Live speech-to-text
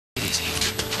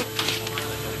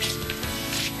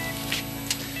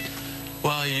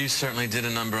Well, you certainly did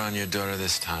a number on your daughter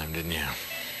this time, didn't you?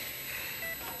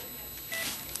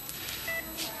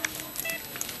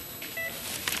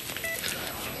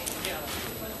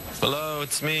 Hello,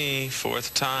 it's me.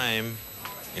 4th time.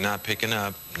 You're not picking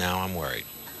up. Now I'm worried.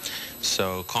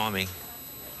 So call me.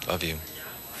 Love you.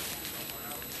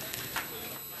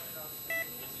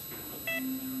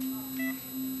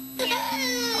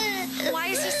 Why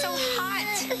is this so hot?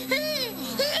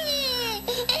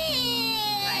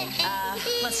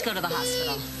 Right, let's go to the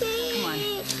hospital. Come on.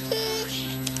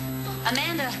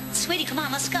 Amanda, sweetie, come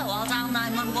on, let's go. I'll dial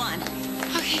 911.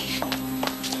 Okay.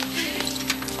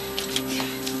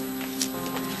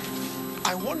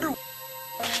 I wonder... What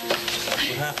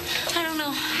happened? I don't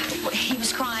know. He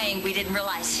was crying. We didn't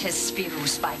realize his fever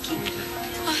was spiking.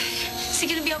 Is he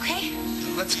gonna be okay?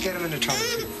 Let's get him in the trunk.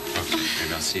 Okay,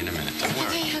 maybe I'll see you in a minute. Don't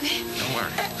worry. Okay. Don't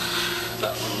worry.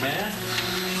 Man?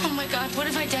 Oh my God, what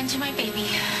have I done to my baby?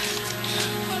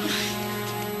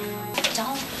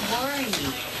 Don't worry.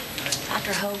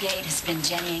 Dr. Hogate has been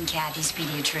Jenny and Kathy's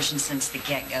pediatrician since the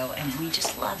get-go, and we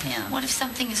just love him. What if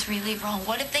something is really wrong?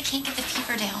 What if they can't get the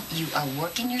fever down? You are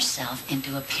working yourself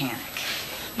into a panic.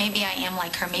 Maybe I am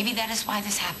like her. Maybe that is why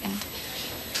this happened.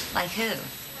 Like who?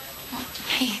 Well,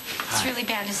 hey, it's really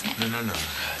bad, isn't it? No.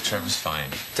 Trevor's fine.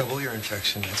 Double your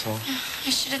infection, that's all. I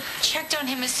should have checked on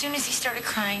him as soon as he started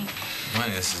crying.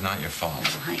 Honey, this is not your fault.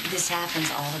 Honey, this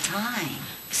happens all the time.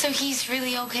 So he's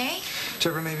really okay?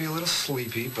 Trevor may be a little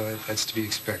sleepy, but that's to be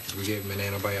expected. We gave him an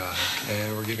antibiotic,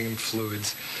 and we're giving him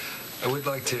fluids. I would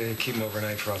like to keep him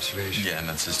overnight for observation. Yeah, and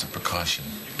that's just a precaution.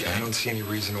 Okay? Yeah, I don't see any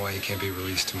reason why he can't be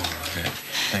released tomorrow. Okay.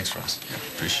 Thanks, Ross. Yeah,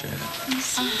 appreciate it.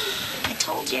 I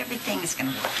told you everything is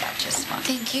going to work out just fine.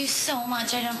 Thank you so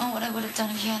much. I don't know what I would have done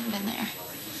if you hadn't been there.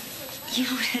 You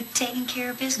would have taken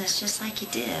care of business just like you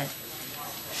did.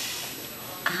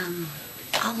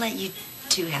 I'll let you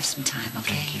two have some time,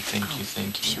 okay? Thank you.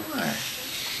 Sure.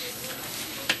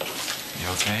 You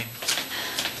okay?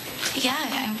 Yeah,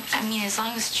 I mean, as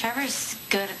long as Trevor's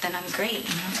good, then I'm great.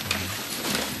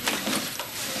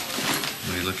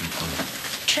 What are you looking for?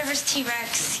 Trevor's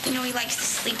T-Rex. You know, he likes to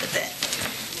sleep with it.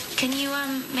 Can you,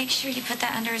 make sure you put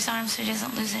that under his arm so he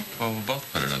doesn't lose it? Well, we'll both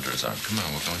put it under his arm. Come on,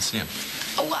 we'll go and see him.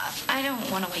 Oh, I don't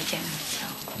want to wake him, so...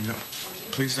 No,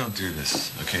 please don't do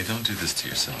this, okay? Don't do this to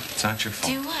yourself. It's not your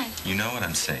fault. Do what? You know what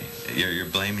I'm saying. You're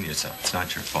blaming yourself. It's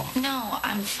not your fault. No,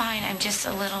 I'm fine. I'm just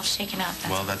a little shaken up.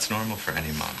 Well, that's normal for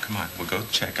any mom. Come on, we'll go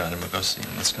check on him. We'll go see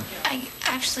him. Let's go. I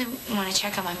actually want to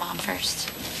check on my mom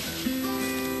first.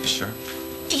 You sure?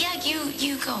 Yeah,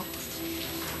 you go.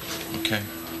 Okay.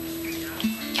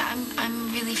 Yeah,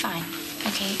 I'm really fine.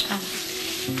 Okay,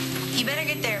 you better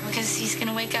get there because he's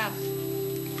gonna wake up.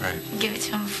 Right. Give it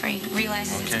to him before he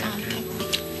realizes it's gone. Okay.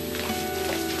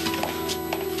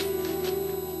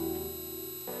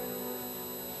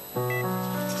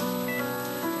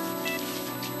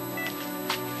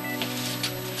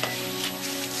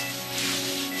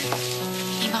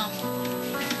 Hey, Mom.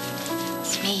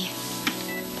 It's me.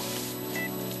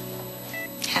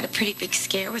 Had a pretty big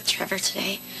scare with Trevor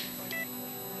today.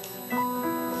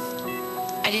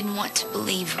 I didn't want to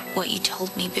believe what you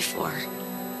told me before.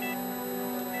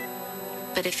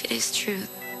 But if it is true,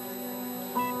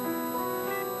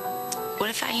 what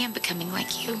if I am becoming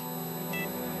like you?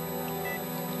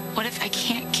 What if I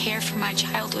can't care for my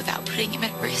child without putting him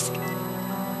at risk?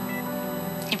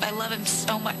 If I love him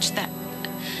so much that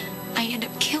I end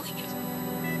up killing him?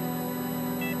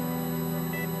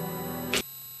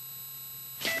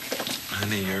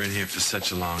 Honey, you're in here for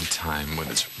such a long time. What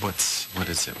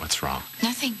is it? What's wrong?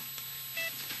 Nothing.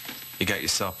 You got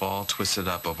yourself all twisted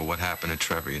up over what happened to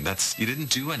Trevor. And you didn't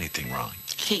do anything wrong.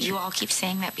 Kate, you all keep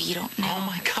saying that, but you don't know. Oh,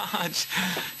 my God.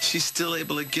 She's still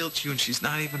able to guilt you, and she's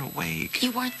not even awake.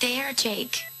 You weren't there,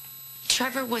 Jake.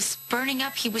 Trevor was burning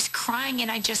up. He was crying,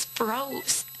 and I just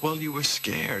froze. Well, you were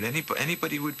scared.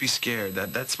 Anybody would be scared.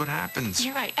 That's what happens.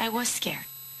 You're right. I was scared.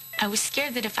 I was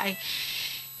scared that if I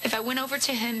went over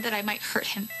to him, that I might hurt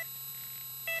him.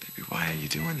 Baby, why are you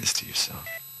doing this to yourself?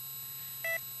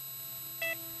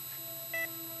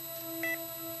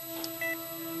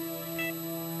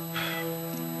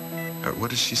 What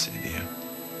did she say to you?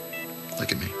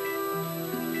 Look at me.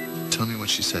 Tell me what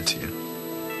she said to you.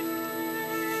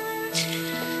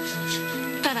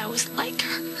 That I was like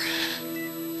her.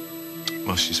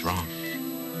 Well, she's wrong.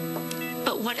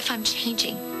 But what if I'm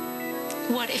changing?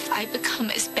 What if I become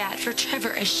as bad for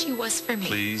Trevor as she was for me?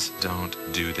 Please don't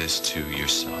do this to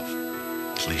yourself.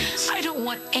 Please. I don't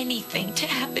want anything to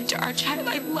happen to our child.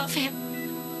 I love him.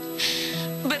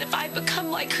 But if I become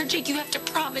like her, Jake, you have to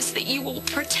promise that you will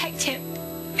protect him.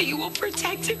 That you will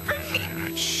protect him from me. All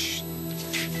right, shh.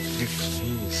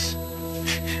 Please.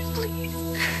 please.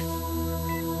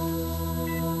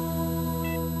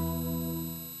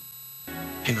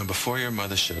 You know, before your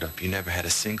mother showed up, you never had a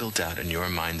single doubt in your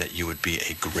mind that you would be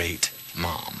a great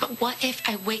mom. But what if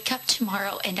I wake up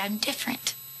tomorrow and I'm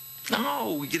different?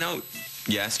 No, you know,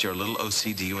 yes, you're a little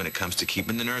OCD when it comes to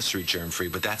keeping the nursery germ-free,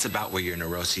 but that's about where your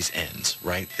neuroses ends,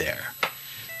 right there.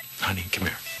 Honey, come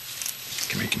here.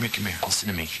 Come here, come here, come here. Listen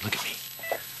to me. Look at me.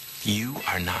 You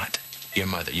are not your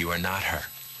mother. You are not her.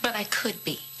 But I could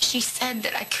be. She said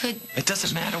that I could. It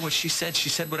doesn't matter what she said. She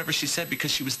said whatever she said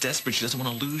because she was desperate. She doesn't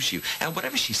want to lose you. And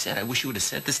whatever she said, I wish you would have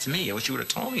said this to me. I wish you would have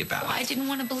told me about Well, I it. didn't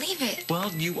want to believe it.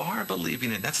 Well, you are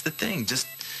believing it. That's the thing. Just,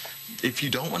 if you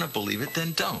don't want to believe it,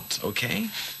 then don't, okay?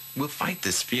 We'll fight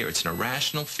this fear. It's an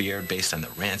irrational fear based on the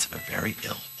rants of a very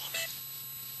ill woman.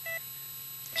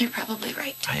 You're probably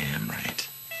right. I am right.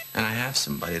 And I have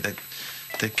somebody that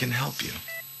can help you.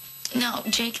 No,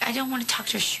 Jake, I don't want to talk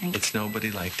to a shrink. It's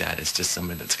nobody like that. It's just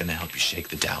somebody that's going to help you shake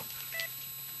the doubt.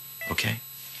 Okay?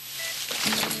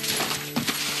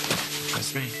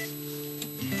 That's me.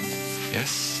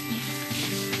 Yes?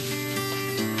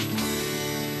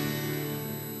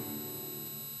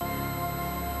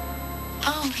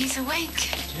 Oh, he's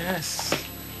awake. Yes.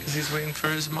 Because he's waiting for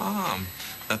his mom.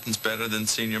 Nothing's better than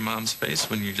seeing your mom's face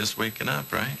when you're just waking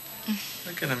up, right?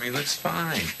 Look at him. He looks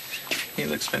fine. He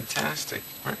looks fantastic.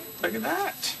 Right? Look at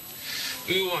that.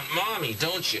 You want mommy,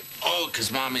 don't you? Oh,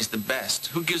 because mommy's the best.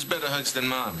 Who gives better hugs than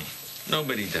mommy?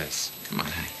 Nobody does. Come on,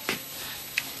 honey.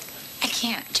 I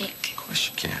can't, Jake. Of course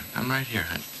you can. I'm right here,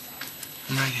 honey.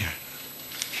 I'm right here.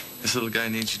 This little guy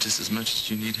needs you just as much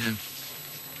as you need him.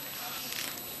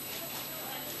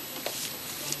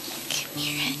 Come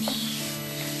here, honey.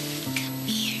 Come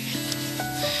here.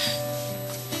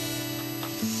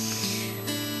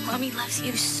 Mommy loves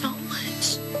you so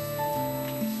much.